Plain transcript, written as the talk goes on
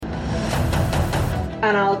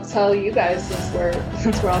And I'll tell you guys since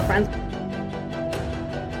we're all friends.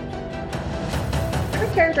 Every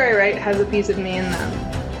character I write has a piece of me in them.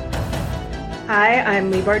 Hi, I'm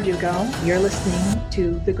Leigh Bardugo. You're listening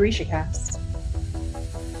to the Grisha Cast.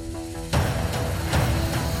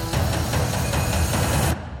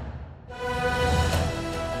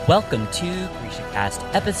 Welcome to Grisha Cast,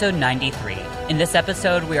 episode 93. In this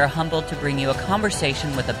episode, we are humbled to bring you a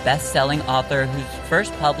conversation with a best-selling author whose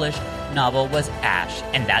first published novel was Ash,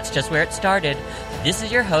 and that's just where it started. This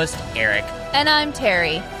is your host, Eric. And I'm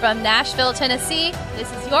Terry. From Nashville, Tennessee,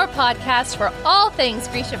 this is your podcast for all things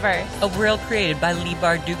Grishaverse. A world created by Leigh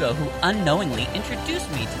Bardugo, who unknowingly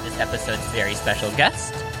introduced me to this episode's very special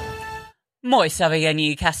guest. Moi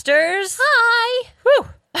Savayani casters! Hi! Whew!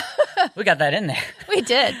 We got that in there. We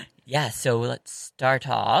did. Yeah, so let's start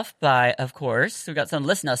off by, of course, we've got some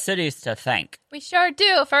listener cities to thank. We sure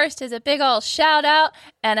do. First is a big old shout out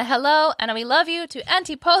and a hello and a we love you to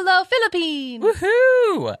Antipolo, Philippines.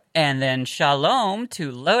 Woohoo! And then shalom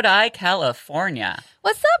to Lodi, California.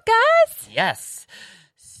 What's up, guys? Yes.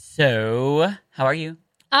 So, how are you?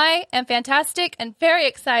 I am fantastic and very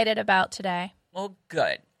excited about today. Well,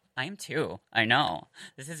 good. I am too. I know.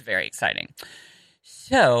 This is very exciting.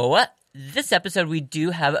 So, this episode, we do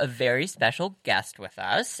have a very special guest with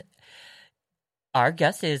us. Our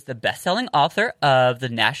guest is the best-selling author of the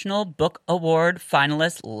National Book Award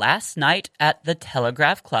finalist Last Night at the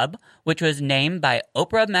Telegraph Club, which was named by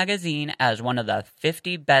Oprah Magazine as one of the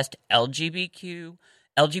 50 best LGBTQ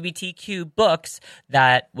books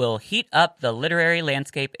that will heat up the literary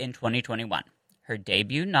landscape in 2021. Her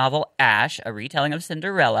debut novel, Ash, a retelling of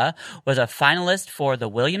Cinderella, was a finalist for the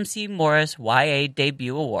William C. Morris YA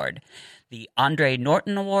Debut Award, the Andre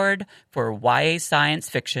Norton Award for YA Science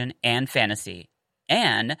Fiction and Fantasy,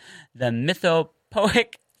 and the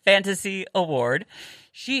Mythopoeic Fantasy Award.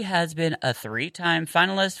 She has been a 3-time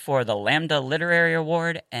finalist for the Lambda Literary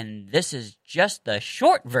Award, and this is just the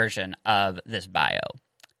short version of this bio.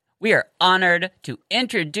 We are honored to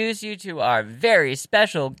introduce you to our very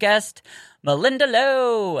special guest, Melinda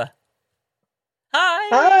Lo.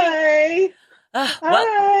 Hi!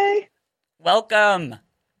 Hi! Welcome.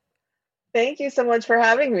 Thank you so much for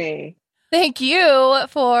having me. Thank you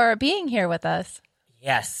for being here with us.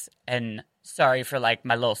 Yes, and sorry for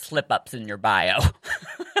my little slip-ups in your bio.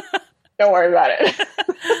 Don't worry about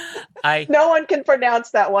it. No one can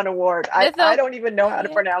pronounce that one award. I don't even know how to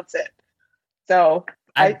pronounce it. So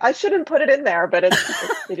I shouldn't put it in there, but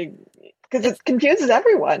because it confuses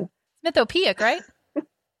everyone. Mythopoeic, right?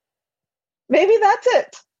 Maybe that's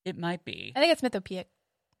it. It might be. I think it's Mythopoeic.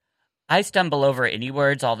 I stumble over any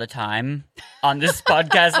words all the time on this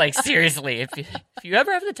podcast. Seriously, if you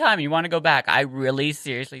ever have the time, you want to go back, I really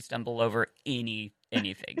seriously stumble over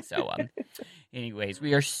anything. So, anyways,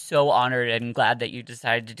 we are so honored and glad that you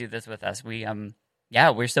decided to do this with us. We're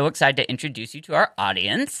so excited to introduce you to our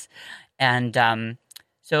audience. And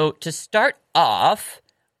so to start off,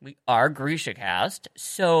 we are Grisha Cast.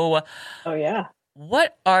 So, oh yeah,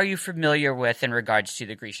 what are you familiar with in regards to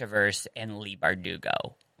the Grishaverse and Leigh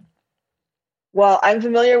Bardugo? Well, I'm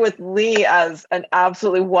familiar with Leigh as an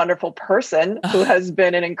absolutely wonderful person who has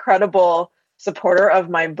been an incredible supporter of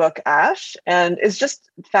my book, Ash, and is just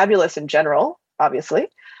fabulous in general, obviously.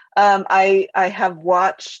 I have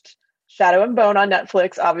watched Shadow and Bone on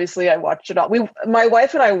Netflix. Obviously, I watched it all. My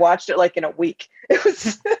wife and I watched it in a week. It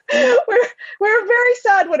was we were very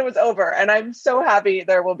sad when it was over, and I'm so happy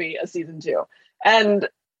there will be a season 2. And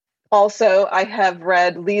also, I have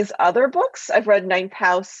read Leigh's other books. I've read Ninth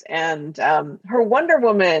House and her Wonder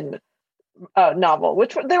Woman novel,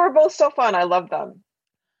 which they were both so fun. I love them.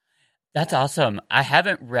 That's awesome. I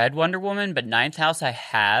haven't read Wonder Woman, but Ninth House I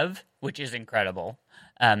have, which is incredible.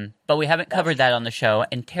 But we haven't covered that on the show,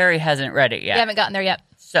 and Terry hasn't read it yet. We haven't gotten there yet.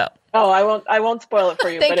 So, I won't spoil it for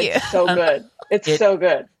you. Thank but you. It's so good. It's so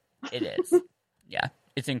good. It is. Yeah,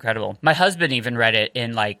 it's incredible. My husband even read it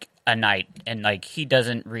in a night, and he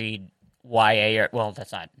doesn't read YA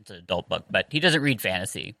it's an adult book, but he doesn't read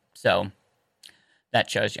fantasy. So that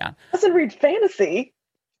shows you. Doesn't read fantasy.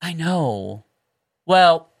 I know.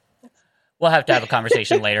 Well, we'll have to have a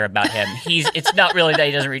conversation later about him. It's not really that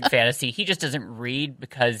he doesn't read fantasy. He just doesn't read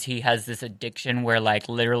because he has this addiction where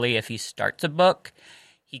literally if he starts a book,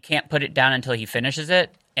 he can't put it down until he finishes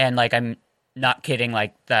it. And I'm not kidding,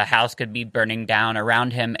 the house could be burning down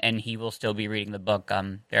around him and he will still be reading the book.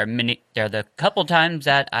 There are the couple times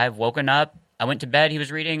that I've woken up, I went to bed, he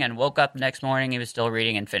was reading, and woke up the next morning, he was still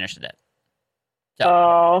reading and finished it.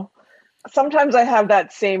 So, sometimes I have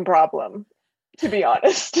that same problem, to be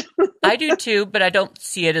honest. I do too, but I don't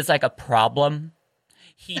see it as a problem.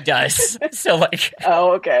 He does. So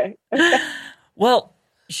Oh, okay. Well,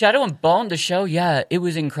 Shadow and Bone, the show, yeah, it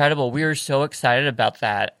was incredible. We were so excited about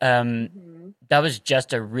that. That was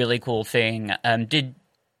just a really cool thing. Did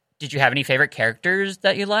you have any favorite characters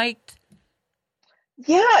that you liked?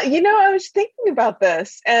 Yeah, I was thinking about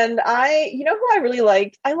this, and who I really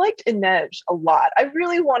liked? I liked Inej a lot. I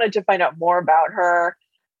really wanted to find out more about her,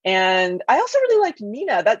 and I also really liked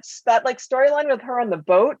Nina. That like storyline with her on the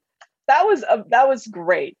boat. That was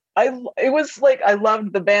great. It was like I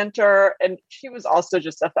loved the banter, and she was also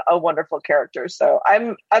just a wonderful character. So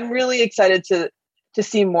I'm really excited to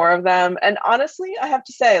see more of them. And honestly, I have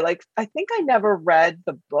to say, like, I think I never read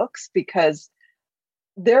the books because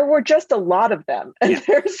there were just a lot of them. And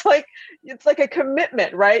there's like, it's like a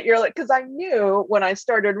commitment, right? You're like, because I knew when I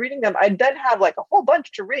started reading them, I'd then have like a whole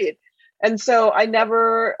bunch to read. And so I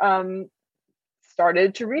never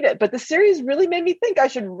started to read it. But the series really made me think I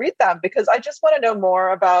should read them because I just want to know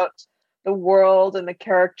more about the world and the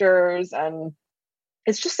characters. And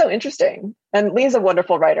it's just so interesting. And Lee's a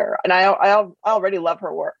wonderful writer. And I already love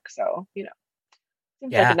her work. So, seems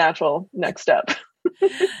like a natural next step.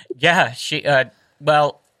 Yeah,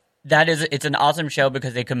 well, it's an awesome show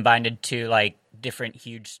because they combined it to like different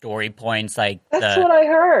huge story points. Like that's what I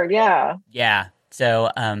heard. Yeah. Yeah.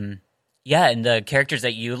 So, and the characters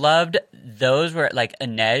that you loved, those were like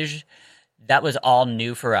Inej. That was all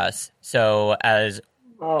new for us. So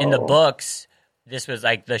in the books, this was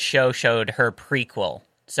like the show showed her prequel.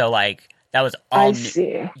 So like that was all I new.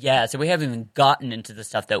 See. Yeah. So we haven't even gotten into the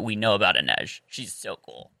stuff that we know about Inej. She's so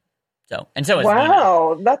cool. So is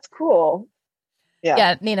wow, Nina. That's cool.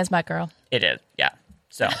 Yeah, Nina's my girl. It is, yeah.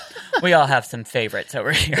 So we all have some favorites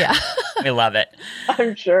over here. Yeah. We love it.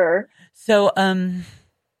 I'm sure. So,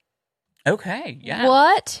 okay, yeah.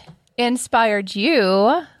 What inspired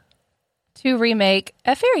you to remake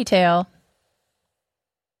a fairy tale?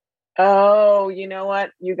 Oh, you know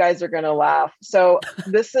what? You guys are going to laugh. So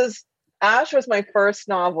Ash was my first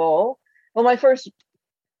novel. Well, it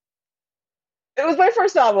was my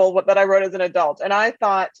first novel that I wrote as an adult. And I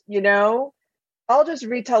thought, I'll just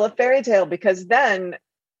retell a fairy tale because then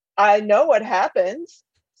I know what happens.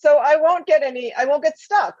 So I won't get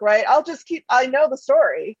stuck, right? I know the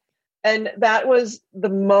story. And that was the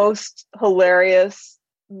most hilarious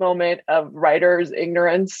moment of writer's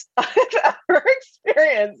ignorance I've ever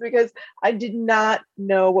experienced because I did not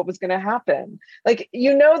know what was going to happen. Like,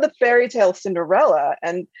 the fairy tale Cinderella,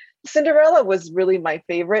 and Cinderella was really my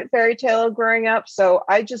favorite fairy tale growing up. So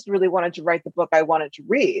I just really wanted to write the book I wanted to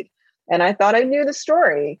read. And I thought I knew the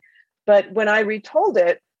story. But when I retold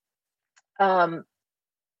it, the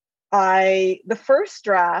first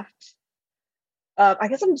draft, I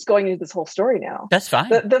guess I'm just going into this whole story now. That's fine.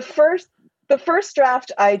 The first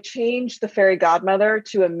draft, I changed the fairy godmother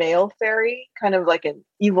to a male fairy, kind of like an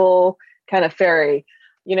evil kind of fairy,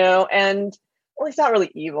 and well, he's not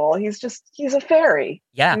really evil. He's a fairy.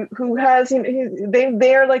 Yeah. Who has,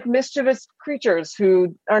 they are like mischievous creatures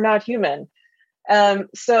who are not human.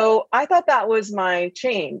 So I thought that was my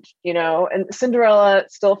change, and Cinderella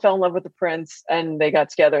still fell in love with the prince and they got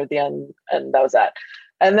together at the end, and that was that.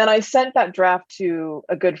 And then I sent that draft to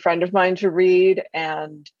a good friend of mine to read,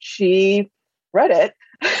 and she read it.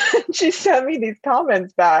 She sent me these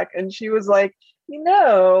comments back, and she was like,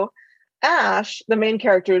 Ash, the main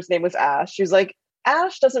character's name was Ash. She was like,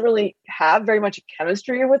 Ash doesn't really have very much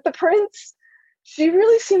chemistry with the prince. She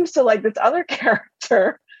really seems to like this other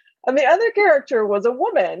character. And the other character was a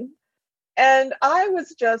woman. And I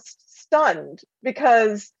was just stunned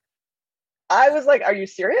because I was like, are you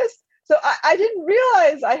serious? So I didn't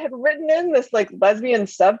realize I had written in this like lesbian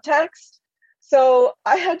subtext. So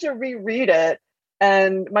I had to reread it.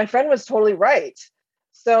 And my friend was totally right.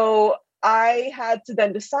 So I had to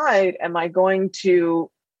then decide, am I going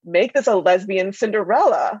to make this a lesbian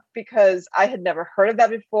Cinderella? Because I had never heard of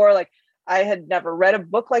that before. Like, I had never read a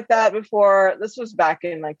book like that before. This was back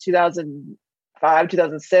in like 2005,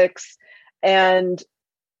 2006.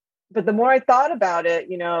 But the more I thought about it,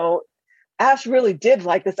 Ash really did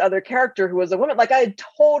like this other character who was a woman. Like, I had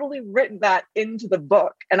totally written that into the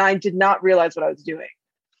book and I did not realize what I was doing.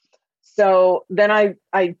 So then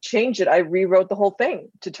I changed it. I rewrote the whole thing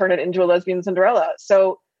to turn it into a lesbian Cinderella.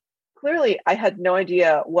 So clearly I had no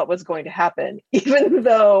idea what was going to happen, even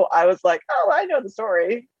though I was like, oh, I know the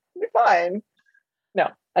story. It'll be fine. No,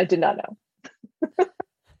 I did not know.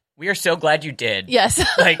 We are so glad you did. Yes.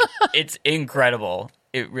 Like, it's incredible.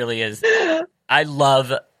 It really is. I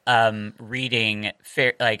love reading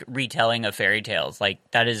retelling of fairy tales. Like,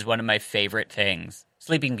 that is one of my favorite things.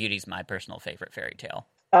 Sleeping Beauty is my personal favorite fairy tale.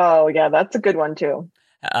 Oh yeah, that's a good one too.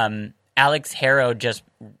 Alex Harrow just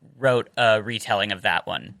wrote a retelling of that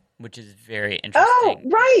one, which is very interesting. Oh,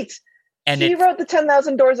 right. And she wrote the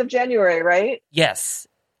 10,000 Doors of January, right? Yes.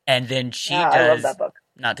 And then she does, I love that book.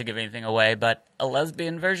 Not to give anything away, but a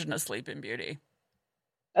lesbian version of Sleeping Beauty.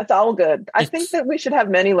 That's all good. I think that we should have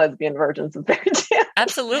many lesbian versions of fairy tales.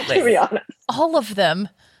 Absolutely. To be honest. All of them.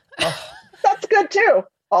 Oh. That's good too.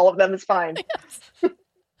 All of them is fine. Yes.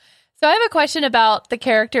 So I have a question about the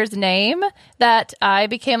character's name that I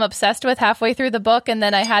became obsessed with halfway through the book, and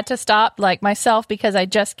then I had to stop, like myself, because I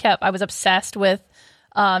was obsessed with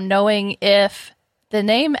knowing if the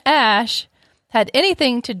name Ash had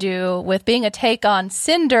anything to do with being a take on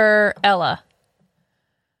Cinderella.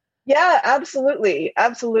 Yeah, absolutely.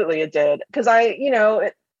 Absolutely it did. Because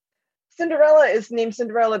Cinderella is named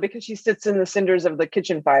Cinderella because she sits in the cinders of the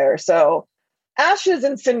kitchen fire. So ashes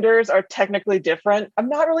and cinders are technically different. I'm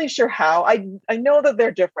not really sure how. I know that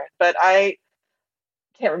they're different, but I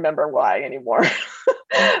can't remember why anymore.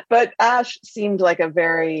 But Ash seemed like a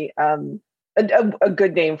very a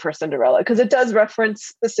good name for Cinderella because it does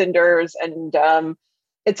reference the cinders, and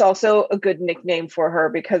it's also a good nickname for her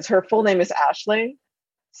because her full name is Aisling.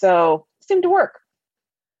 So it seemed to work.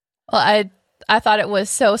 Well, I thought it was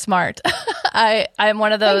so smart. I'm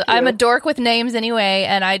one of those. I'm a dork with names anyway,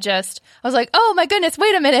 and I was like, oh my goodness,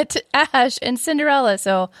 wait a minute, Ash and Cinderella.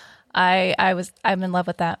 So I'm in love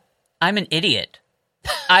with that. I'm an idiot.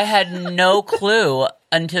 I had no clue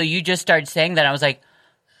until you just started saying that. I was like,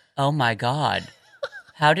 oh my God,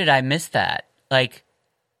 how did I miss that? Like,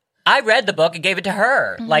 I read the book and gave it to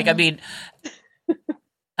her. Mm-hmm. Like, I mean,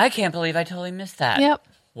 I can't believe I totally missed that. Yep.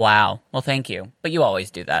 Wow. Well, thank you. But you always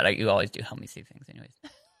do that. You always do help me see things anyways.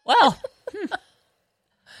 Well,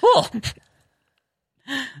 cool.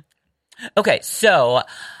 Okay, so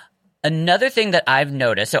another thing that I've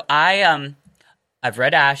noticed. So I've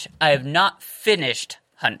read Ash. I have not finished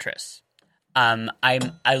Huntress.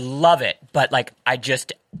 I love it, but like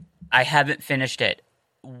I haven't finished it.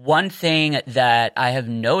 One thing that I have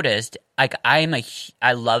noticed, like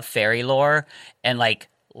I love fairy lore and like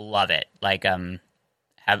love it. Like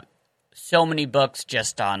have so many books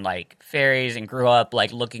just on like fairies and grew up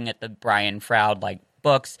like looking at the Brian Froud like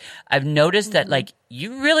books. I've noticed that like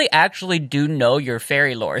you really actually do know your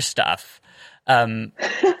fairy lore stuff.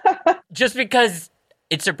 Just because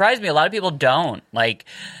it surprised me, a lot of people don't. Like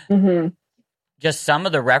just some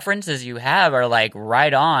of the references you have are like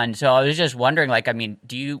right on. So I was just wondering, like, I mean,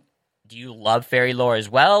 do you love fairy lore as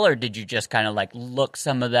well, or did you just kind of like look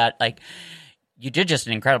some of that? Like, you did just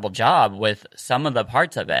an incredible job with some of the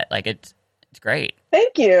parts of it. Like, it's great.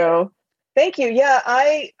 Thank you. Yeah,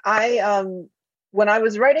 I when I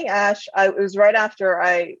was writing Ash, it was right after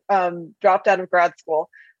I dropped out of grad school.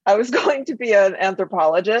 I was going to be an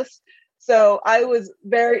anthropologist, so I was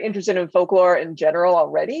very interested in folklore in general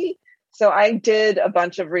already. So I did a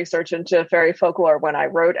bunch of research into fairy folklore when I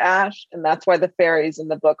wrote Ash, and that's why the fairies in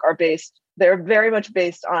the book they're very much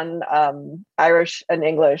based on Irish and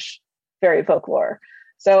English fairy folklore.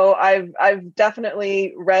 So I've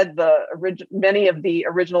definitely read many of the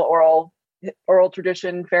original oral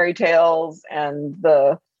tradition fairy tales, and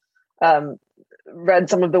read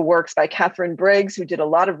some of the works by Catherine Briggs, who did a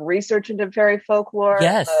lot of research into fairy folklore.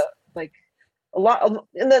 Yes. A lot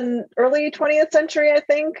in the early 20th century, I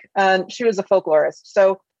think. And she was a folklorist.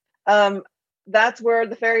 So that's where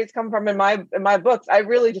the fairies come from in my books. I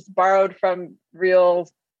really just borrowed from real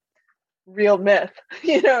myth.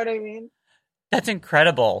 You know what I mean? That's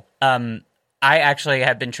incredible. I actually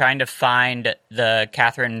have been trying to find the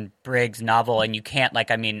Catherine Briggs novel, and you can't,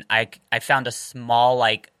 like, I mean, I found a small,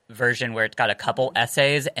 like, version where it's got a couple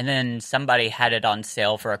essays, and then somebody had it on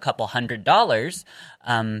sale for a couple $100.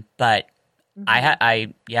 But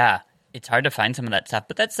yeah, it's hard to find some of that stuff,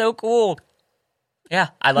 but that's so cool. Yeah,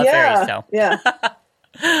 I love fairies, so. Yeah.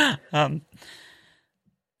 I'm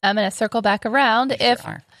going to circle back around.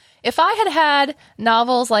 If I had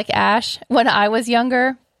novels like Ash when I was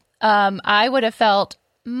younger, I would have felt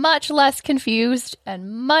much less confused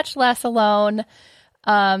and much less alone.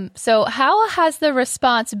 So how has the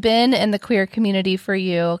response been in the queer community for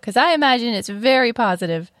you? Because I imagine it's very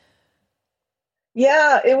positive.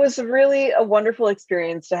 Yeah, it was really a wonderful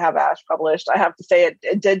experience to have Ash published. I have to say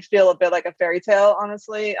it did feel a bit like a fairy tale,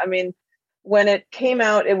 honestly. I mean, when it came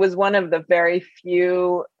out, it was one of the very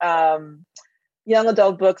few young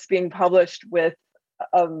adult books being published with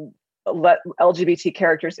LGBT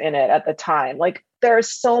characters in it at the time. Like, there are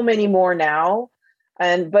so many more now,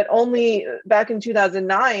 but only back in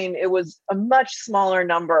 2009, it was a much smaller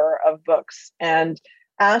number of books. And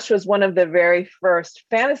Ash was one of the very first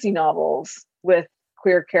fantasy novels with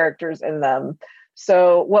queer characters in them.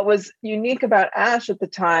 So what was unique about Ash at the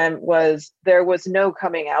time was there was no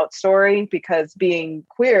coming out story, because being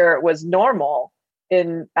queer was normal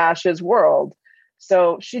in Ash's world.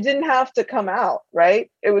 So she didn't have to come out, right?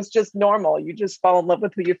 It was just normal. You just fall in love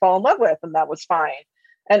with who you fall in love with, and that was fine.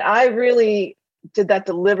 And I really did that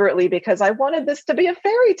deliberately because I wanted this to be a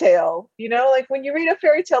fairy tale. You know, like when you read a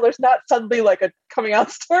fairy tale, there's not suddenly like a coming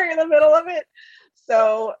out story in the middle of it.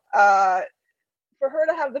 So for her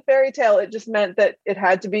to have the fairy tale, it just meant that it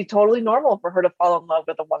had to be totally normal for her to fall in love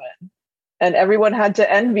with a woman. And everyone had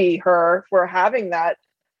to envy her for having that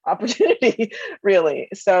opportunity, really.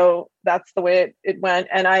 So that's the way it went.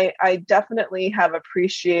 And I definitely have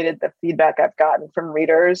appreciated the feedback I've gotten from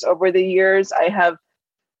readers over the years. I've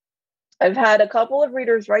had a couple of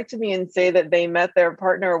readers write to me and say that they met their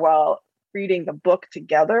partner while reading the book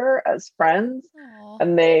together as friends. Aww.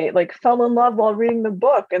 And they like fell in love while reading the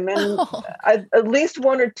book. And then at least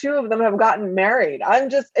one or two of them have gotten married.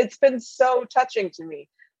 It's been so touching to me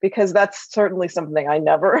because that's certainly something I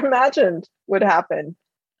never imagined would happen.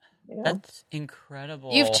 You know? That's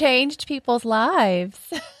incredible. You've changed people's lives.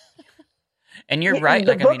 And you're right.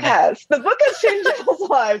 The book has changed people's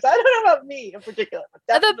lives. I don't know about me in particular.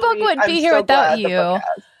 But the book wouldn't be here without you.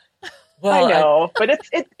 Well, I know, but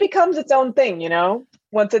it becomes its own thing, you know.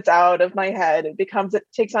 Once it's out of my head, it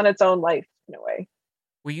takes on its own life in a way.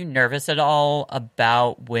 Were you nervous at all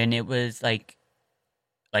about when it was like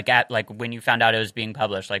when you found out it was being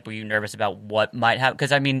published? Like, were you nervous about what might happen?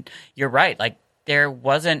 Because I mean, you're right. Like, there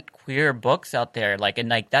wasn't queer books out there. Like, and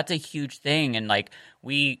like that's a huge thing. And like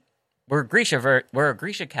we're a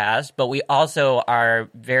Grisha cast, but we also are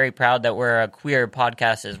very proud that we're a queer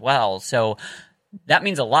podcast as well. So that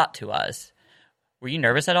means a lot to us. Were you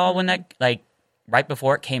nervous at all when that, like, right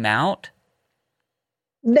before it came out?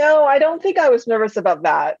 No, I don't think I was nervous about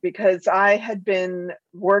that because I had been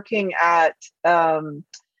working at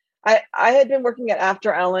I had been working at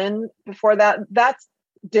After Ellen before that. That's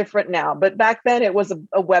different now, but back then it was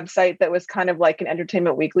a website that was kind of like an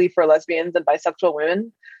entertainment weekly for lesbians and bisexual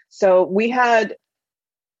women. So it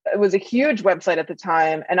was a huge website at the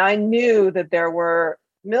time, and I knew that there were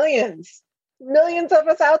millions of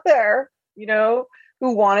us out there, you know,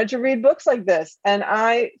 who wanted to read books like this. And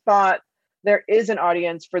I thought there is an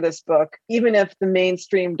audience for this book, even if the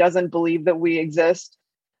mainstream doesn't believe that we exist.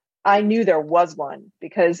 I knew there was one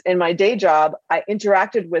because in my day job, I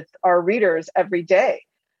interacted with our readers every day.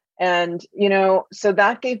 And, you know, so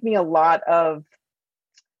that gave me a lot of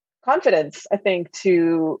confidence, I think,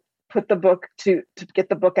 to put the book, to get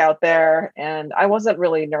the book out there. And I wasn't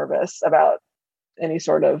really nervous about any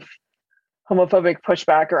sort of homophobic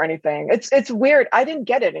pushback or anything. It's weird. I didn't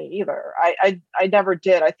get any either. I never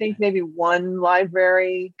did. I think maybe one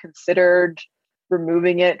library considered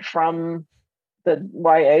removing it from the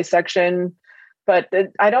YA section, but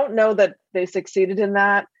I don't know that they succeeded in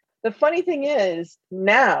that. The funny thing is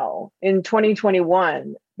now in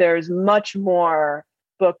 2021, there's much more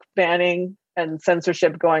book banning and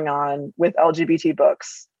censorship going on with LGBT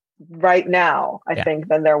books right now, I think,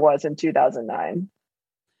 than there was in 2009.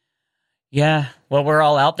 Yeah. Well, we're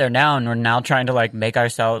all out there now, and we're now trying to like make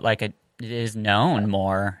ourselves like it is known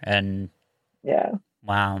more. And yeah.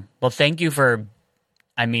 Wow. Well, thank you for,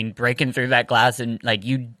 breaking through that glass, and like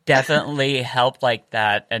you definitely helped like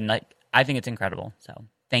that. And like, I think it's incredible. So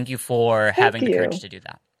thank you for having the courage to do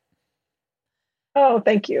that. Oh,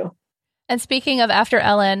 thank you. And speaking of After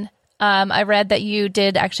Ellen, I read that you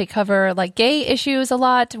did actually cover like gay issues a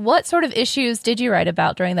lot. What sort of issues did you write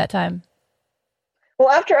about during that time? Well,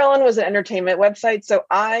 After Ellen was an entertainment website, so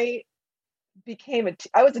I was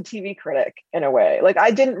a TV critic in a way. Like,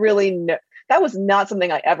 I didn't really know, that was not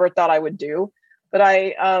something I ever thought I would do, but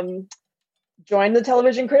I joined the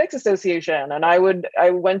Television Critics Association, and I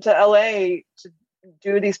went to LA to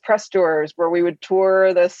do these press tours where we would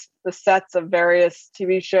tour the sets of various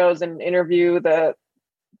TV shows and interview the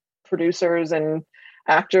producers and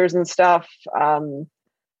actors and stuff.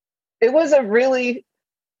 It was a really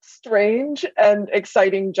strange and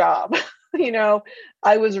exciting job. You know,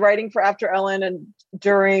 I was writing for After Ellen and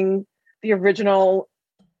during the original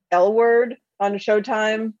L Word on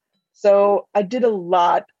Showtime. So I did a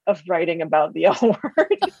lot of writing about the L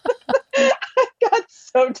Word. I got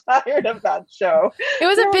so tired of that show. It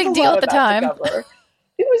was a big deal at the time.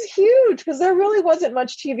 It was huge because there really wasn't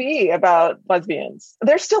much TV about lesbians.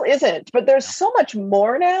 There still isn't, but there's so much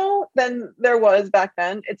more now than there was back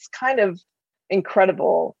then. It's kind of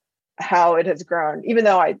incredible how it has grown, even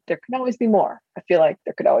though there can always be more. I feel like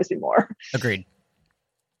there could always be more. Agreed.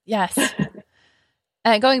 Yes.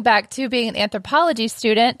 And going back to being an anthropology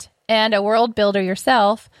student and a world builder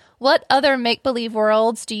yourself, what other make-believe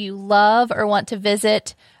worlds do you love or want to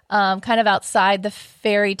visit, kind of outside the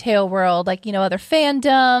fairy tale world, like, you know, other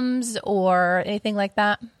fandoms or anything like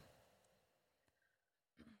that?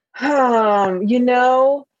 You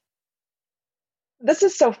know, this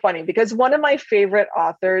is so funny because one of my favorite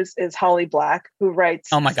authors is Holly Black, who writes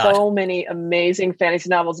Oh my God. so many amazing fantasy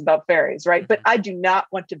novels about fairies, right? But I do not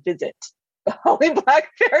want to visit the Holly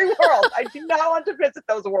Black fairy world. I do not want to visit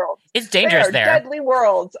those worlds. It's dangerous there. Deadly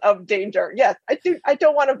worlds of danger. Yes, I do. I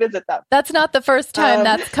don't want to visit them. That's not the first time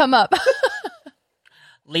that's come up.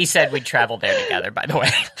 Lee said we'd travel there together, by the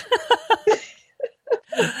way.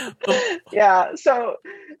 Yeah, so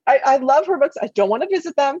I love her books. I don't want to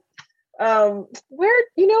visit them.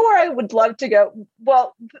 Where I would love to go?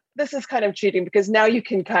 Well, this is kind of cheating because now you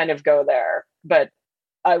can kind of go there, but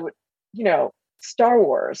I would, Star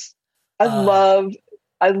Wars.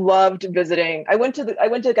 I loved visiting. I went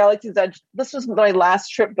to Galaxy's Edge. This was my last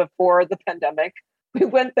trip before the pandemic. We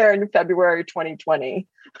went there in February 2020.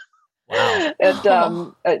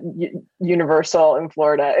 Wow. At Universal in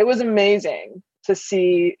Florida. It was amazing to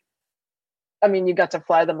see. I mean, you got to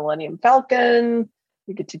fly the Millennium Falcon.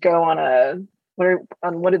 You get to go on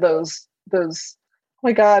what are those? Oh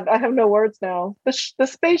my God, I have no words now. The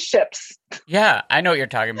spaceships. Yeah, I know what you're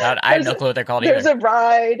talking about. I have no clue what they're called There's either. a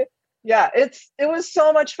ride. Yeah, it was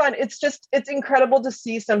so much fun. It's incredible to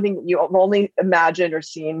see something that you've only imagined or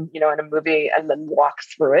seen, in a movie and then walk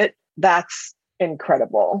through it. That's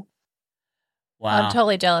incredible. Wow. I'm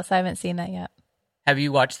totally jealous. I haven't seen that yet. Have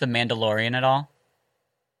you watched The Mandalorian at all?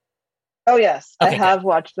 Oh, yes. Okay, I have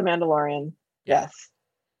watched The Mandalorian. Yes.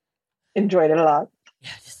 Enjoyed it a lot. Yeah,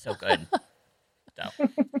 it's just so good.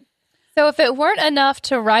 So if it weren't enough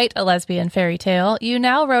to write a lesbian fairy tale, you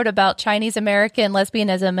now wrote about Chinese American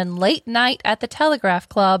lesbianism in Late Night at the Telegraph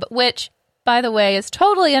Club, which, by the way, is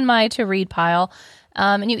totally in my to-read pile.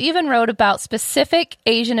 And you even wrote about specific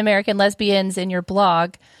Asian American lesbians in your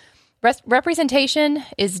blog. Representation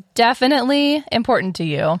is definitely important to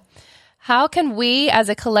you. How can we, as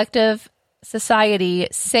a collective society,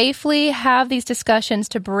 safely have these discussions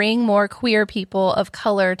to bring more queer people of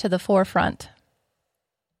color to the forefront?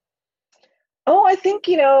 Oh, I think,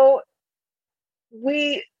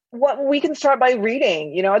 we can start by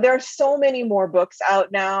reading. There are so many more books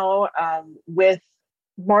out now with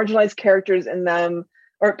marginalized characters in them,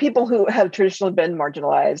 or people who have traditionally been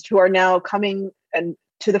marginalized, who are now coming and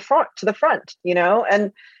to the front,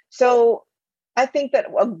 and so I think that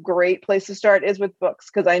a great place to start is with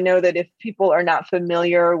books, because I know that if people are not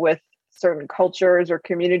familiar with certain cultures or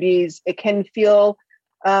communities, it can feel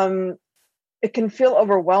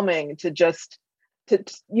overwhelming to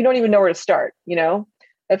you don't even know where to start,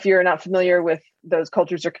 if you're not familiar with those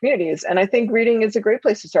cultures or communities. And I think reading is a great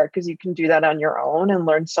place to start, because you can do that on your own and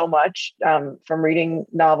learn so much from reading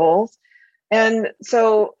novels. And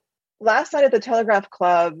so Last Night at the Telegraph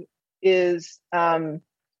Club is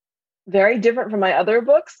very different from my other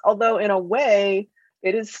books, although in a way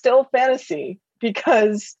it is still fantasy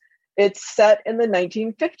because it's set in the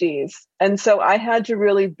 1950s. And so I had to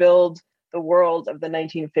really build the world of the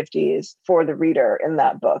 1950s for the reader in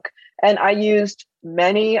that book. And I used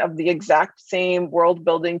many of the exact same world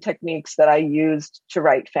building techniques that I used to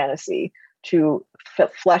write fantasy to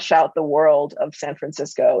flesh out the world of San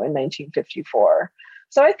Francisco in 1954.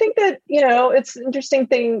 So I think that, it's an interesting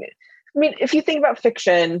thing. I mean, if you think about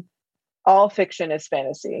fiction, all fiction is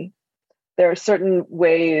fantasy. There are certain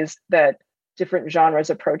ways that different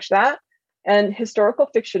genres approach that. And historical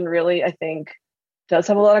fiction really, I think, does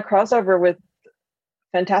have a lot of crossover with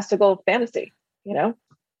fantastical fantasy, Yeah,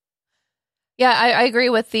 I agree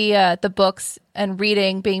with the books and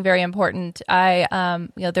reading being very important.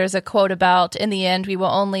 There's a quote about, in the end, we will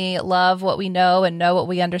only love what we know and know what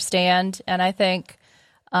we understand. And I think,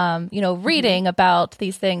 reading about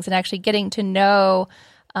these things and actually getting to know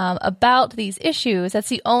about these issues, that's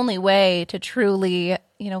the only way to truly,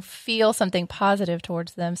 feel something positive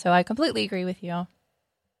towards them. So I completely agree with you.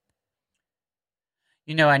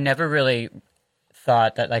 I never really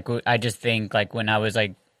thought that, I just think, when I was,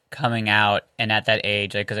 coming out and at that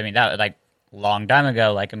age, because, that was, long time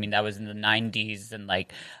ago, that was in the 90s, and,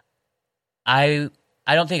 I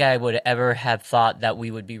don't think I would ever have thought that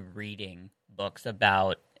we would be reading books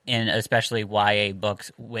about, and especially YA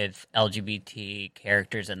books with LGBT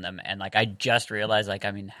characters in them. And I just realized,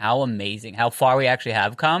 how amazing, how far we actually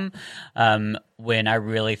have come, when I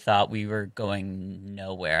really thought we were going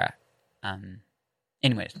nowhere.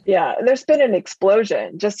 Anyways. Yeah, there's been an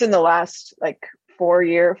explosion just in the last 4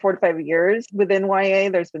 to 5 years within YA.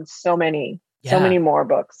 There's been so many more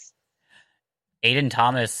books. Aiden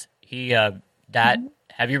Thomas,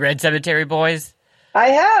 have you read Cemetery Boys? I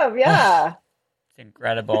have, yeah. It's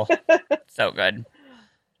incredible. So good.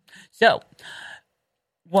 So,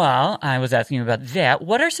 while I was asking you about that,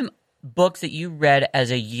 what are some books that you read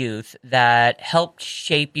as a youth that helped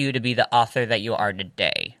shape you to be the author that you are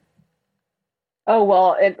today? Oh,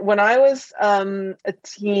 well, when I was a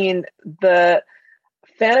teen, the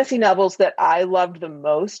fantasy novels that I loved the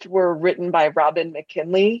most were written by Robin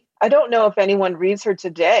McKinley. I don't know if anyone reads her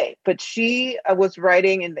today, but she was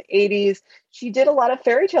writing in the 80s. She did a lot of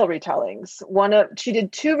fairy tale retellings. She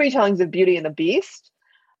did 2 retellings of Beauty and the Beast.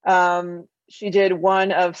 She did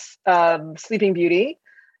one of Sleeping Beauty,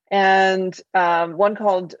 and one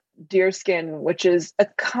called Deerskin, which is a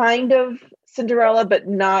kind of Cinderella, but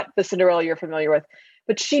not the Cinderella you're familiar with.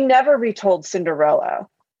 But she never retold Cinderella,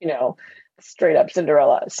 straight up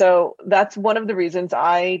Cinderella. So that's one of the reasons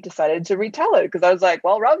I decided to retell it, because I was like,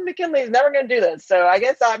 well, Robin McKinley is never going to do this, so I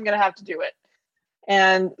guess I'm going to have to do it.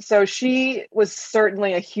 And so she was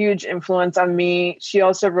certainly a huge influence on me. She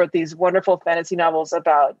also wrote these wonderful fantasy novels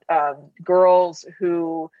about girls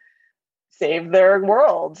who save their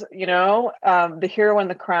world. The Hero and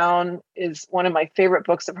the Crown is one of my favorite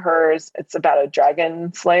books of hers. It's about a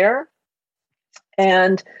dragon slayer.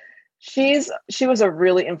 And she was a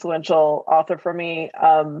really influential author for me.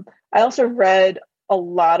 I also read a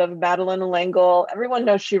lot of Madeleine L'Engle. Everyone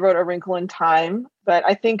knows she wrote A Wrinkle in Time, but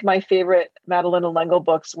I think my favorite Madeleine L'Engle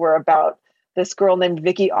books were about this girl named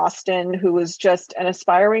Vicky Austin, who was just an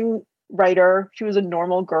aspiring writer. She was a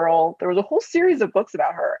normal girl. There was a whole series of books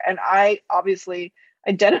about her, and I obviously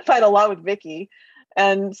identified a lot with Vicky.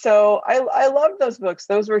 And so I loved those books.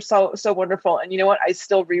 Those were so wonderful. And you know what? I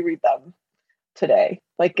still reread them today.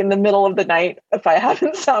 Like in the middle of the night, if I have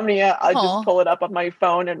insomnia, I just pull it up on my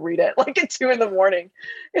phone and read it like at 2 a.m.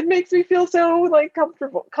 It makes me feel so like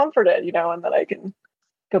comforted, and then I can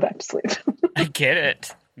go back to sleep. I get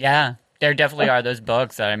it. Yeah, there definitely are those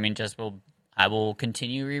books that I will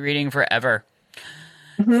continue rereading forever.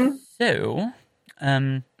 Mm-hmm. So,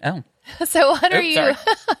 So what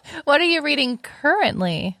are you reading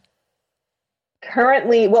currently?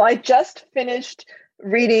 Currently, well, I just finished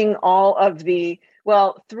reading all of 3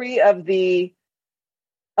 of the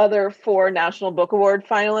other 4 National Book Award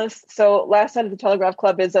finalists. So Last Night at the Telegraph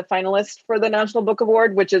Club is a finalist for the National Book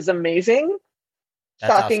Award, which is amazing.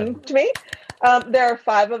 That's shocking awesome to me. There are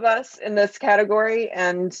 5 of us in this category.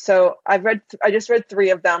 And so I just read 3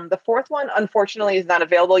 of them. The 4th one, unfortunately, is not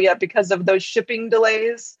available yet because of those shipping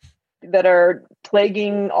delays that are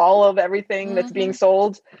plaguing all of everything that's being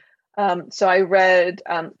sold. So I read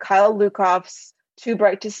Kyle Lukoff's Too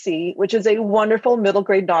Bright to See, which is a wonderful middle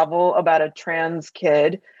grade novel about a trans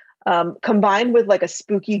kid, combined with like a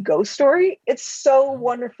spooky ghost story. It's so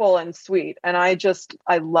wonderful and sweet. And I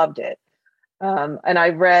loved it. And I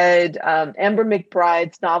read Amber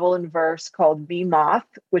McBride's novel in verse called Me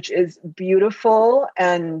Moth, which is beautiful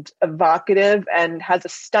and evocative and has a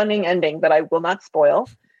stunning ending that I will not spoil.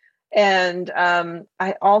 And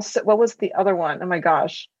I also, what was the other one? Oh my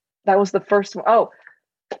gosh, that was the first one. Oh,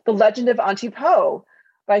 The Legend of Auntie Po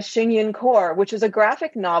by Xing Yin Kaur, which is a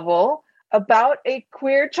graphic novel about a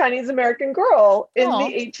queer Chinese American girl in the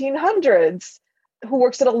 1800s who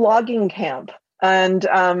works at a logging camp. And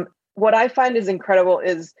what I find is incredible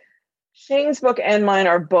is Xing's book and mine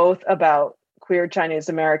are both about queer Chinese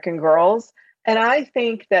American girls. And I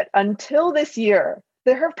think that until this year,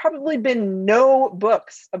 there have probably been no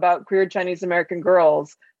books about queer Chinese American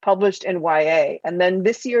girls published in YA. And then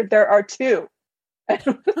this year there are 2.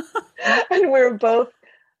 And we're both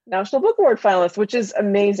National Book Award finalists, which is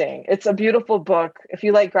amazing. It's a beautiful book. If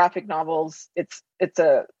you like graphic novels, it's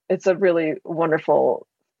a really wonderful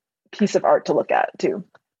piece of art to look at too.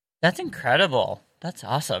 That's incredible. That's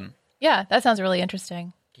awesome. Yeah, that sounds really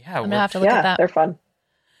interesting. Yeah, I'm gonna have to look at that. They're fun.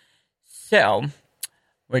 So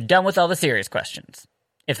we're done with all the serious questions.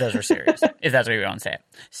 If those are serious, if that's what you want to say it.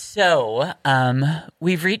 So,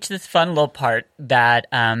 we've reached this fun little part that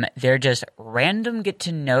they're just random get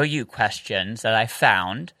to know you questions that I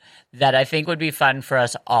found that I think would be fun for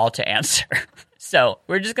us all to answer. So,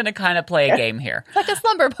 we're just going to kind of play a game here. It's like a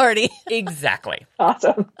slumber party. Exactly.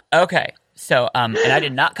 Awesome. Okay. So, and I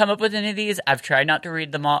did not come up with any of these. I've tried not to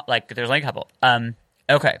read them all. Like, there's only a couple.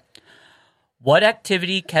 Okay. What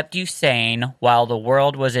activity kept you sane while the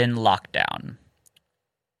world was in lockdown?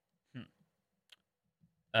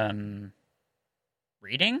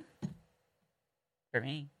 Reading? For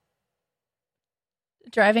me.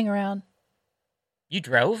 Driving around. You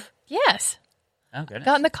drove? Yes. Oh, goodness.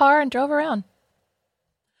 Got in the car and drove around.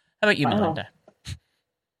 How about you, Melinda?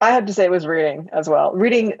 I have to say it was reading as well.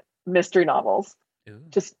 Reading mystery novels. Ooh.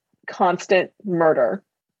 Just constant murder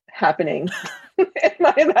happening in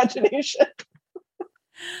my imagination.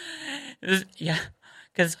 Yeah,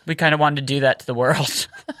 because we kind of wanted to do that to the world.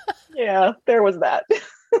 Yeah, there was that.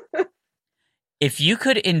 If you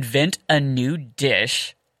could invent a new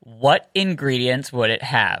dish, what ingredients would it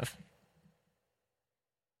have?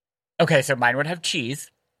 Okay, so mine would have cheese,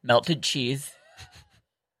 melted cheese.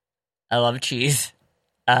 I love cheese.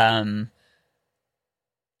 And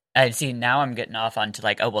see, now I'm getting off onto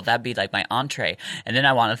like, oh, well, that'd be like my entree. And then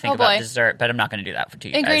I want to think about dessert, but I'm not going to do that for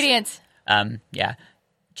you guys. Ingredients. Yeah.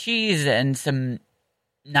 Cheese and some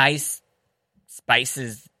nice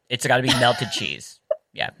spices. It's got to be melted cheese.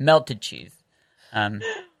 Yeah, melted cheese. There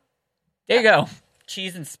you go.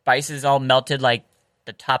 Cheese and spices all melted like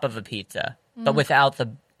the top of a pizza, but without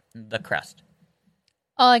the crust.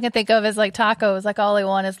 All I can think of is like tacos. Like all I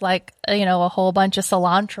want is like, a whole bunch of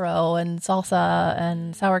cilantro and salsa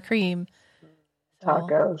and sour cream.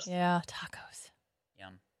 Tacos. Yeah, tacos.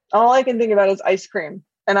 Yum. All I can think about is ice cream.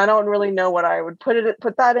 And I don't really know what I would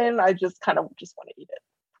put that in. I just kind of just want to eat it.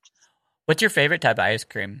 What's your favorite type of ice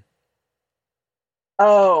cream?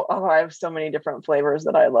 Oh, I have so many different flavors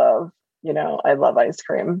that I love. I love ice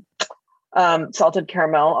cream. Salted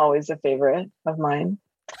caramel, always a favorite of mine.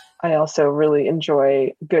 I also really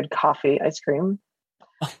enjoy good coffee ice cream.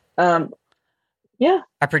 Yeah.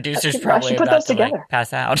 Our producer's probably about to like,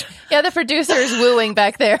 pass out. Yeah, the producer is wooing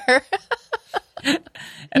back there.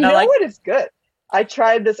 And what is good? I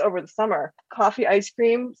tried this over the summer. Coffee ice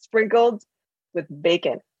cream sprinkled with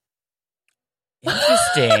bacon.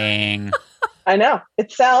 Interesting. I know.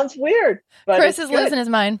 It sounds weird, but Chris is losing his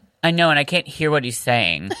mind. I know, and I can't hear what he's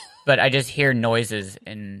saying, but I just hear noises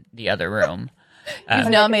in the other room. You've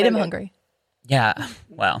now made him hungry. Yeah.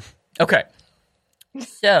 Well, okay.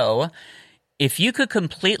 So, if you could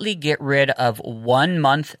completely get rid of 1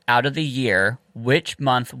 month out of the year, which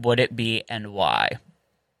month would it be and why?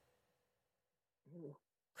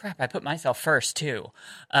 Crap, I put myself first, too.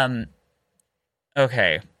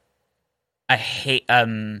 Okay. I hate,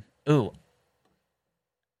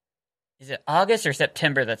 is it August or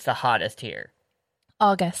September that's the hottest here?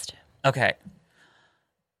 August. Okay.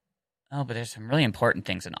 Oh, but there's some really important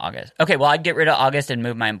things in August. Okay, well, I'd get rid of August and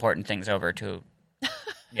move my important things over to,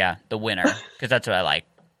 the winter, because that's what I like.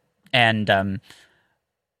 And, I'm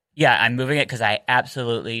moving it because I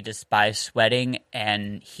absolutely despise sweating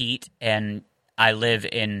and heat, and I live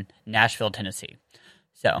in Nashville, Tennessee.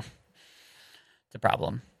 So, it's a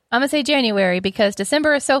problem. I'm going to say January because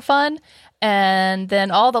December is so fun, and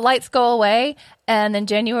then all the lights go away, and then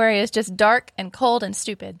January is just dark and cold and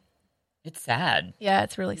stupid. It's sad. Yeah,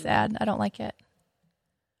 it's really sad. I don't like it.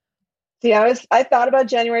 See, I thought about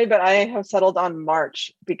January, but I have settled on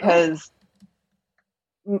March because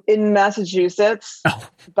in Massachusetts,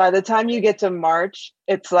 by the time you get to March,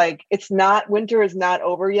 it's like winter is not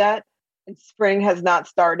over yet, and spring has not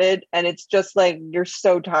started, and it's just like you're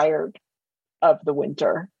so tired of the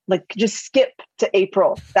winter. Like, just skip to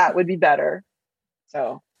April. That would be better.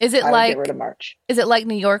 So, is it get rid of March? Is it like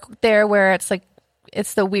New York there, where it's like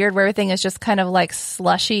it's the weird where everything is just kind of like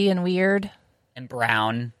slushy and weird and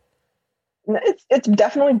brown? It's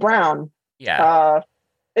definitely brown. Yeah.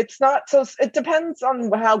 It's not so. It depends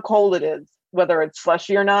on how cold it is, whether it's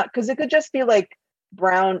slushy or not, because it could just be like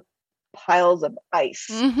brown piles of ice,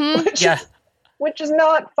 which is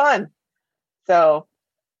not fun. So,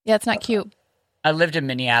 yeah, it's not cute. I lived in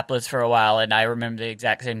Minneapolis for a while, and I remember the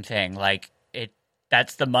exact same thing. Like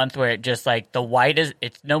that's the month where it just like the white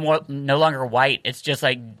it's no longer white. It's just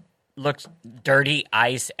like looks dirty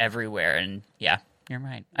ice everywhere. And yeah, you're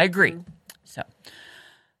right. I agree. So,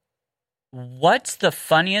 what's the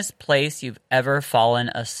funniest place you've ever fallen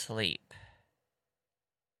asleep?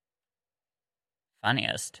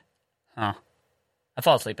 Funniest? Huh. I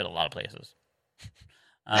fall asleep at a lot of places.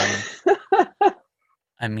 I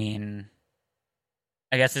mean,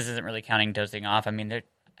 I guess this isn't really counting dozing off. I mean,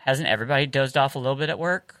 hasn't everybody dozed off a little bit at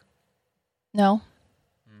work? No.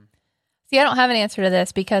 See, I don't have an answer to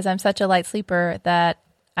this because I'm such a light sleeper that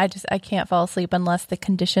I can't fall asleep unless the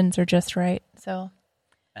conditions are just right. So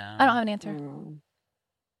I don't have an answer.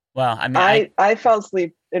 Well, I mean, I fell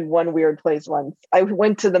asleep in one weird place once. I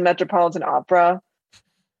went to the Metropolitan Opera,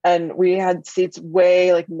 and we had seats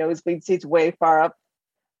nosebleed seats way far up.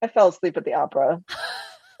 I fell asleep at the opera.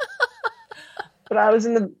 But I was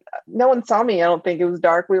no one saw me. I don't think it was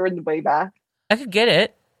dark. We were in the way back. I could get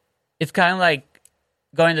it. It's kind of like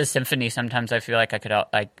going to the symphony. Sometimes I feel like I could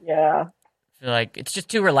feel like it's just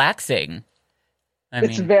too relaxing.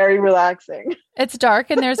 It's very relaxing. It's dark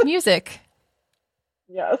and there's music.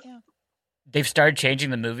 Yes. Yeah. They've started changing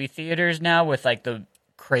the movie theaters now with like the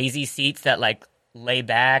crazy seats that like lay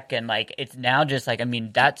back, and like it's now just like, I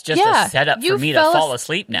mean, that's just a setup for me to fall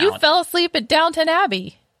asleep now. You fell asleep at Downton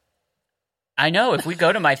Abbey. I know. If we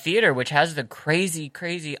go to my theater, which has the crazy,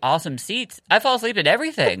 crazy, awesome seats, I fall asleep at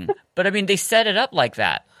everything. But I mean, they set it up like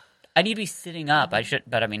that. I need to be sitting up. I should,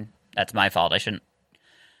 but I mean, that's my fault. I shouldn't.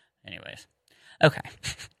 Anyways, okay.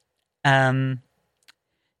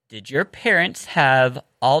 Did your parents have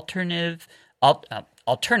alternative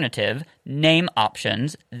name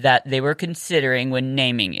options that they were considering when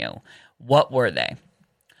naming you? What were they?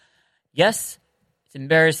 Yes, it's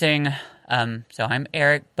embarrassing. So I'm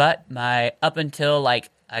Eric, but up until I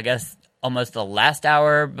guess almost the last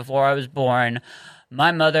hour before I was born,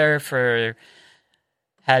 my mother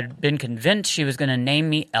had been convinced she was going to name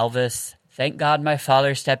me Elvis. Thank God my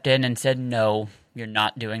father stepped in and said, no, you're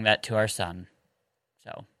not doing that to our son.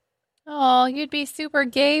 So. Oh, you'd be super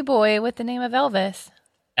gay boy with the name of Elvis.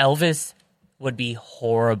 Elvis would be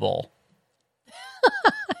horrible.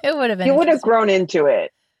 It would have been. You would have grown into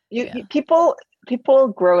it. People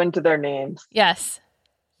grow into their names. Yes.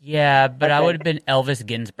 Yeah, but I would have been Elvis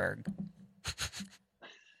Ginsburg.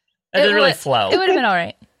 That doesn't really flow. It would have been all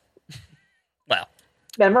right. Well.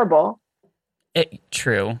 Memorable.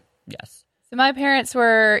 True. Yes. So my parents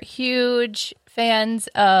were huge fans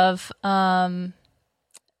of whatever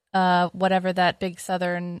that big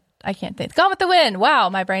Southern, I can't think. Gone with the Wind. Wow,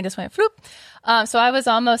 my brain just went floop. So I was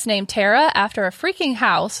almost named Tara after a freaking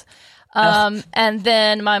house. And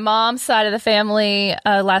then my mom's side of the family,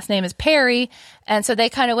 last name is Perry. And so they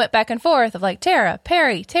kind of went back and forth of Tara,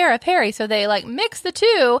 Perry, Tara, Perry. So they mixed the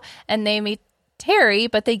two and named me Terry,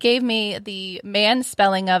 but they gave me the man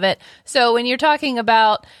spelling of it. So when you're talking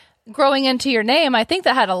about growing into your name, I think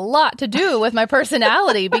that had a lot to do with my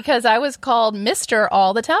personality because I was called Mr.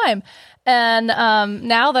 all the time. And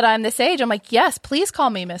now that I'm this age, I'm like, yes, please call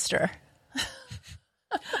me Mr.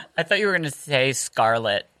 I thought you were going to say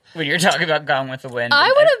Scarlet. When you're talking about Gone with the Wind.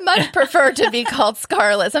 I would have much preferred to be called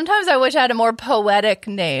Scarlet. Sometimes I wish I had a more poetic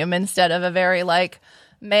name instead of a very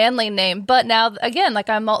manly name. But now again,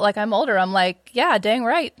 I'm older, I'm like, yeah, dang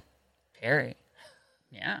right. Perry.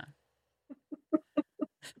 Yeah.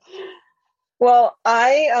 Well,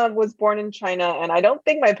 I was born in China, and I don't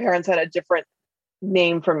think my parents had a different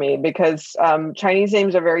name for me because Chinese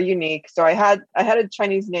names are very unique. So I had a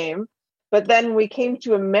Chinese name, but then we came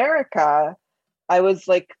to America. I was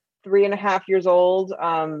 3.5 years old,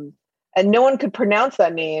 and no one could pronounce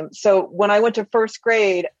that name. So when I went to first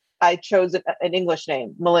grade, I chose an English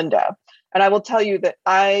name, Melinda. And I will tell you that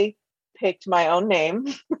I picked my own name,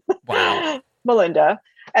 wow, Melinda,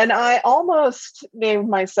 and I almost named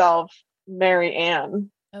myself Mary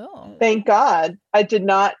Ann. Oh, thank God I did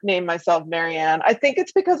not name myself Mary Ann. I think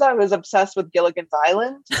it's because I was obsessed with Gilligan's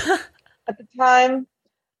Island at the time,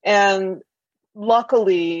 and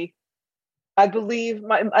luckily, I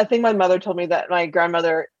think my mother told me that my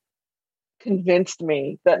grandmother convinced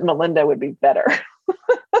me that Melinda would be better.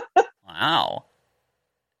 Wow.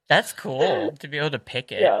 That's cool to be able to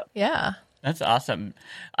pick it. Yeah. That's awesome.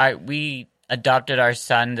 We adopted our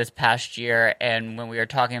son this past year, and when we were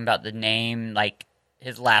talking about the name,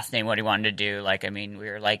 his last name, what he wanted to do, we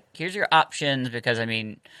were like, here's your options, because,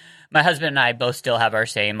 my husband and I both still have our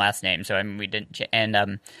same last name, so, we didn't,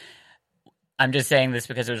 and I'm just saying this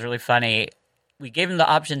because it was really funny. We gave him the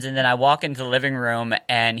options, and then I walk into the living room,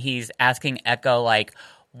 and he's asking Echo,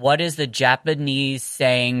 what is the Japanese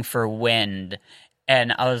saying for wind?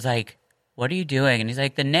 And I was like, what are you doing? And he's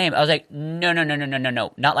like, the name. I was like, no.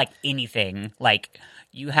 Not anything.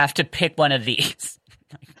 You have to pick one of these.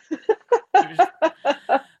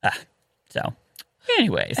 So,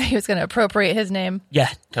 anyways. He was going to appropriate his name. Yeah,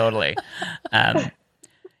 totally.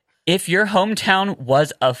 If your hometown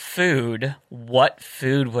was a food, what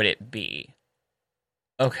food would it be?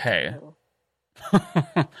 Okay.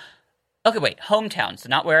 Okay, wait. Hometown, so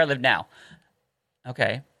not where I live now.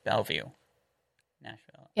 Okay, Bellevue,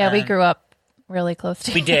 Nashville. Yeah, we grew up really close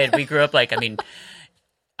to. We did. We grew up I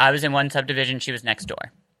was in one subdivision. She was next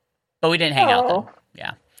door, but we didn't hang out then.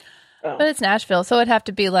 Yeah. Oh. But it's Nashville, so it'd have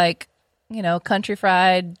to be country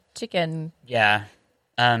fried chicken. Yeah.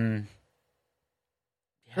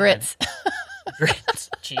 Grits.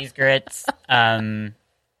 Grits, cheese grits,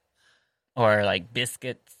 or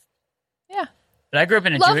biscuits. Yeah. But I grew up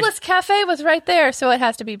in a Loveless Cafe was right there, so it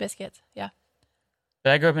has to be biscuits. Yeah.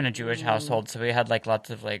 But I grew up in a Jewish household, so we had lots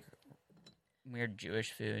of weird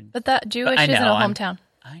Jewish food. But that Jewish isn't a hometown.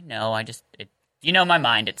 I know. My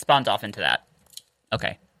mind. It spawns off into that.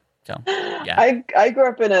 Okay. So yeah. I grew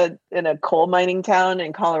up in a coal mining town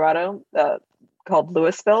in Colorado called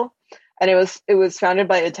Louisville, and it was founded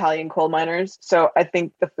by Italian coal miners. So I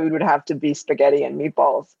think the food would have to be spaghetti and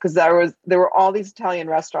meatballs, because there were all these Italian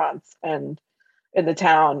restaurants and in the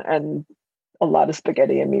town, and a lot of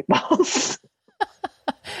spaghetti and meatballs.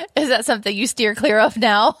 Is that something you steer clear of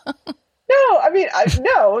now? No, I mean,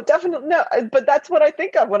 no, definitely no. But that's what I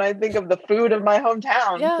think of when I think of the food of my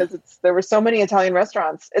hometown, because there were so many Italian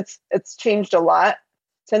restaurants. It's changed a lot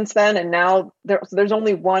since then, and now there's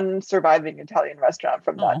only one surviving Italian restaurant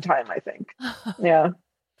from that time, I think. Yeah.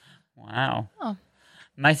 Wow. Oh.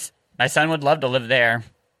 My son would love to live there.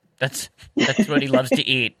 That's what he loves to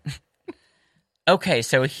eat. Okay,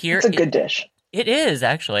 so here it's a good dish. It is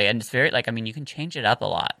actually, and it's very you can change it up a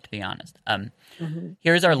lot, to be honest.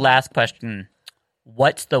 Here's our last question: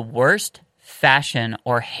 what's the worst fashion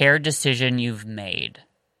or hair decision you've made?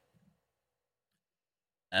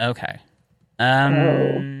 Okay.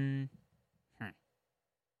 I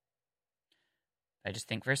just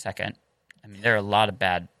think for a second. I mean, there are a lot of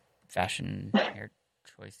bad fashion hair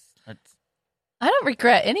choices. I don't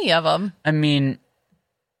regret any of them. I mean,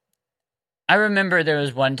 I remember there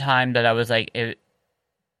was one time that I was I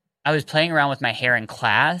was playing around with my hair in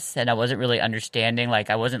class, and I wasn't really understanding.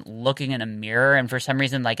 I wasn't looking in a mirror, and for some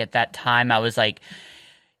reason, at that time, I was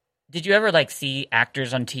did you ever see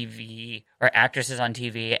actors on TV or actresses on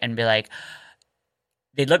TV and be like,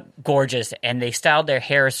 they look gorgeous and they styled their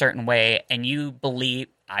hair a certain way, and you believe,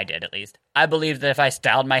 I did at least, I believed that if I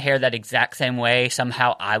styled my hair that exact same way,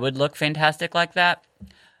 somehow I would look fantastic like that.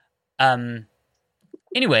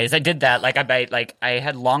 Anyways, I did that. I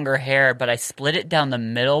had longer hair, but I split it down the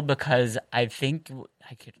middle because I think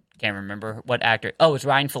can't remember what actor. Oh, it's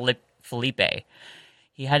Ryan Felipe.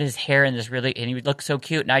 He had his hair in this and he would look so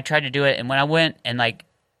cute. And I tried to do it, and when I went and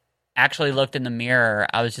actually looked in the mirror,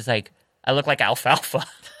 I was just I look like alfalfa.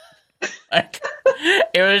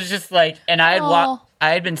 It was just and I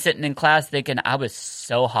had been sitting in class thinking I was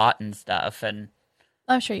so hot and stuff, and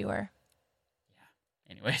I'm sure you were.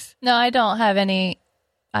 Yeah. Anyways, no, I don't have any.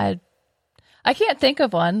 I can't think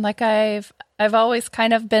of one. I've always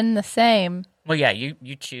kind of been the same. Well, yeah,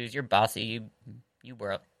 you choose. You're bossy. You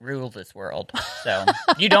rule this world, so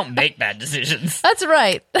you don't make bad decisions. That's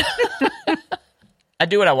right. I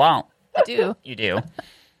do what I want. I do. You do.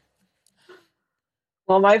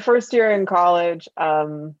 Well, my first year in college,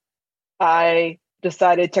 I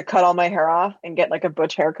decided to cut all my hair off and get a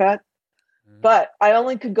butch haircut, but I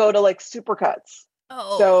only could go to supercuts.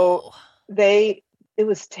 Oh, so it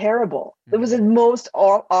was terrible. It was the most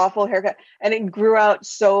awful haircut, and it grew out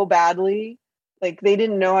so badly. They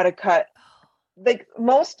didn't know how to cut.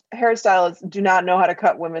 Most hairstylists do not know how to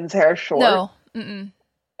cut women's hair short. No. Mm-mm.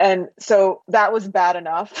 And so that was bad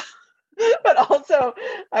enough. But also,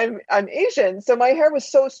 I'm Asian, so my hair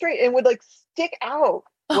was so straight and would stick out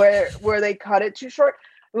where they cut it too short.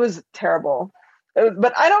 It was terrible.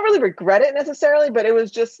 But I don't really regret it necessarily, but it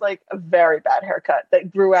was just a very bad haircut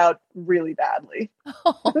that grew out really badly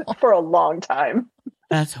for a long time.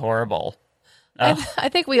 That's horrible. I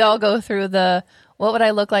think we all go through the what would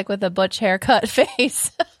I look like with a butch haircut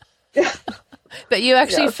phase. But you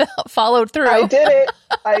actually followed through. I did it.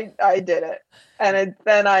 I did it. And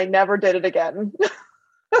then I never did it again.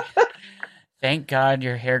 Thank God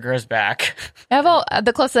your hair grows back.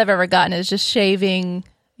 The closest I've ever gotten is just shaving,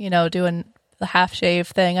 doing the half shave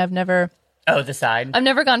thing. I've never. Oh, the side? I've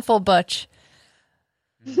never gone full butch.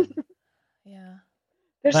 Yeah.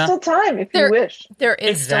 There's still time if you wish. There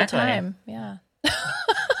is still time. Yeah.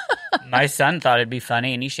 My son thought it'd be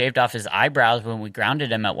funny, and he shaved off his eyebrows when we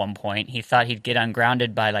grounded him at one point. He thought he'd get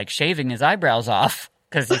ungrounded by shaving his eyebrows off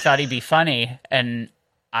because he thought he'd be funny, and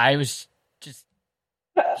I was just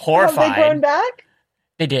horrified. Have they grown back?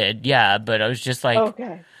 They did, yeah, but I was just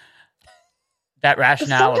okay. That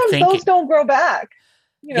rationale of thinking those don't grow back.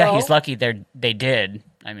 Yeah, he's lucky they did.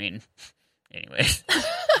 I mean, anyways,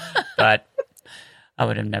 but I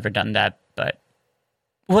would have never done that. But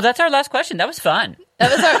well, that's our last question. That was fun.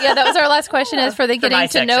 That was our last question. Is for the getting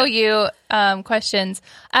to know you questions.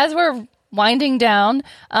 As we're winding down,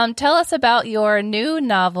 tell us about your new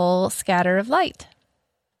novel, Scatter of Light.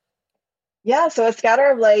 Yeah, so A Scatter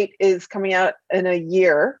of Light is coming out in a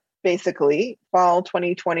year, basically, fall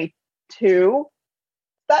 2022.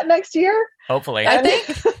 That next year? Hopefully. I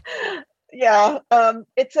think. Yeah.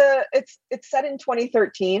 It's set in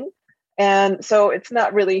 2013. And so it's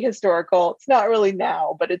not really historical. It's not really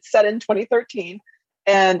now, but it's set in 2013.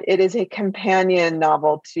 And it is a companion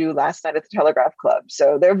novel to Last Night at the Telegraph Club.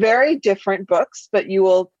 So they're very different books, but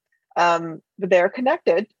they're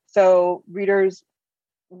connected. So readers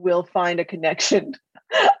will find a connection.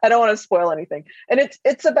 I don't want to spoil anything. And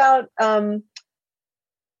it's about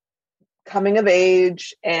coming of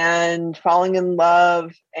age and falling in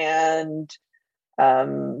love and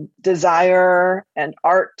desire and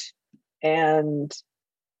art and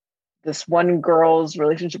this one girl's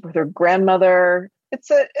relationship with her grandmother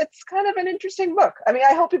it's kind of an interesting book. I mean,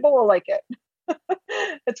 I hope people will like it.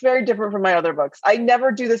 It's very different from my other books. I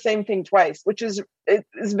never do the same thing twice, which is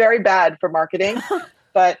very bad for marketing,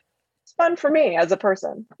 but it's fun for me as a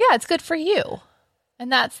person. Yeah, it's good for you.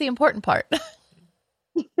 And that's the important part.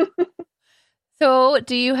 So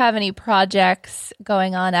do you have any projects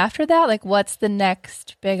going on after that? Like, what's the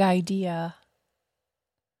next big idea?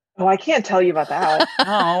 Oh, I can't tell you about that.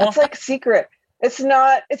 Oh. It's like secret. It's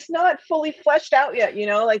not fully fleshed out yet, you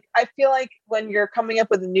know? Like, I feel like when you're coming up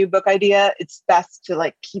with a new book idea, it's best to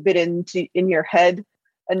like keep it in your head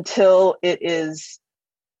until it is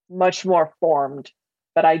much more formed.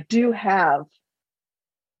 But I do have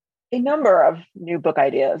a number of new book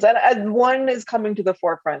ideas, and one is coming to the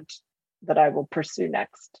forefront that I will pursue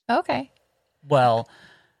next. Okay. Well,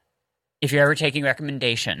 if you're ever taking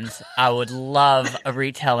recommendations, I would love a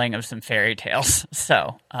retelling of some fairy tales.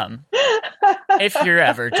 So, if you're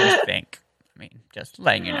ever, just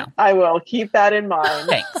letting you know. I will keep that in mind.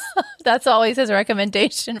 Thanks. That's always his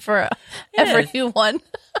recommendation for everyone.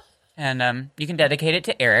 And you can dedicate it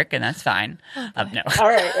to Eric, and that's fine. No. All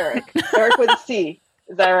right, Eric. Eric with a C.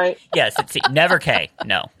 Is that right? Yes, it's C. Never K.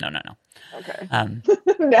 No. Okay.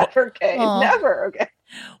 Never K. Never. Okay.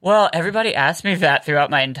 Well, everybody asked me that throughout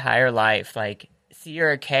my entire life, like C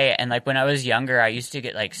or a K, and like when I was younger, I used to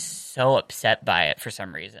get like so upset by it for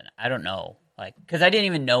some reason. I don't know, like because I didn't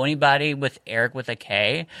even know anybody with Eric with a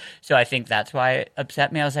K, so I think that's why it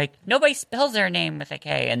upset me. I was like, nobody spells their name with a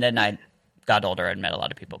K, and then I got older and met a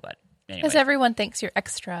lot of people, but anyway. Because everyone thinks you're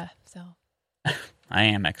extra, so I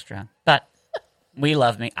am extra, but we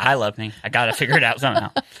love me. I love me. I got to figure it out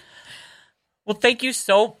somehow. Well, thank you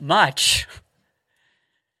so much.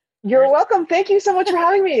 You're welcome. Thank you so much for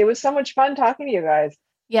having me. It was so much fun talking to you guys.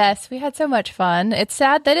 Yes, we had so much fun. It's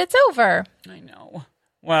sad that it's over. I know.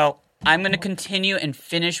 Well, I'm going to continue and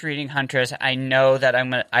finish reading Huntress. I know that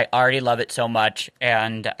I already love it so much.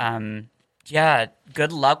 And, yeah,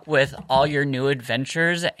 good luck with all your new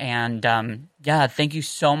adventures. And, yeah, thank you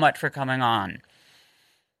so much for coming on.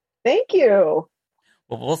 Thank you.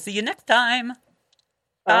 Well, we'll see you next time.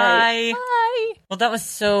 Bye. Bye. Well, that was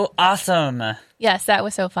so awesome. Yes, that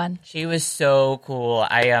was so fun. She was so cool.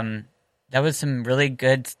 That was some really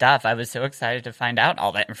good stuff. I was so excited to find out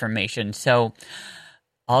all that information. So,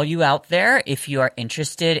 all you out there, if you are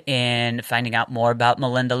interested in finding out more about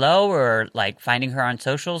Malinda Lo or like finding her on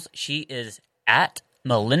socials, she is at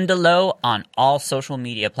Malinda Lo on all social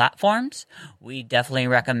media platforms. We definitely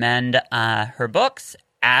recommend her books.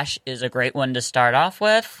 Ash is a great one to start off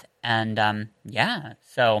with. And yeah,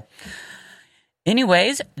 so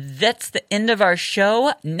anyways, that's the end of our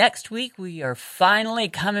show. Next week, we are finally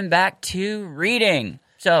coming back to reading.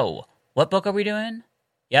 So what book are we doing?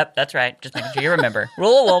 Yep, that's right. Just making sure you remember.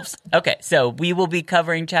 Rule of Wolves. Okay, so we will be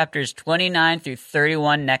covering chapters 29 through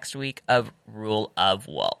 31 next week of Rule of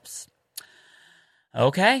Wolves.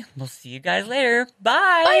 Okay, we'll see you guys later.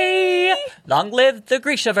 Bye! Bye. Long live the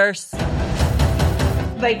Grishaverse.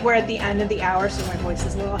 Like, we're at the end of the hour, so my voice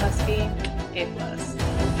is a little husky. It was.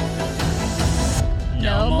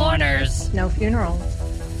 No mourners. No funerals.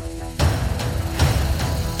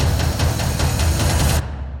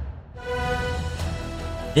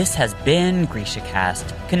 This has been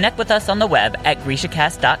GrishaCast. Connect with us on the web at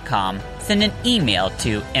GrishaCast.com. Send an email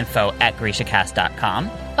to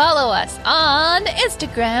info@GrishaCast.com. Follow us on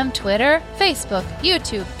Instagram, Twitter, Facebook,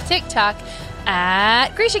 YouTube, TikTok at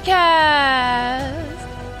GrishaCast.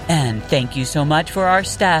 And thank you so much for our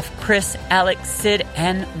staff, Chris, Alex, Sid,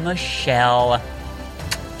 and Michelle.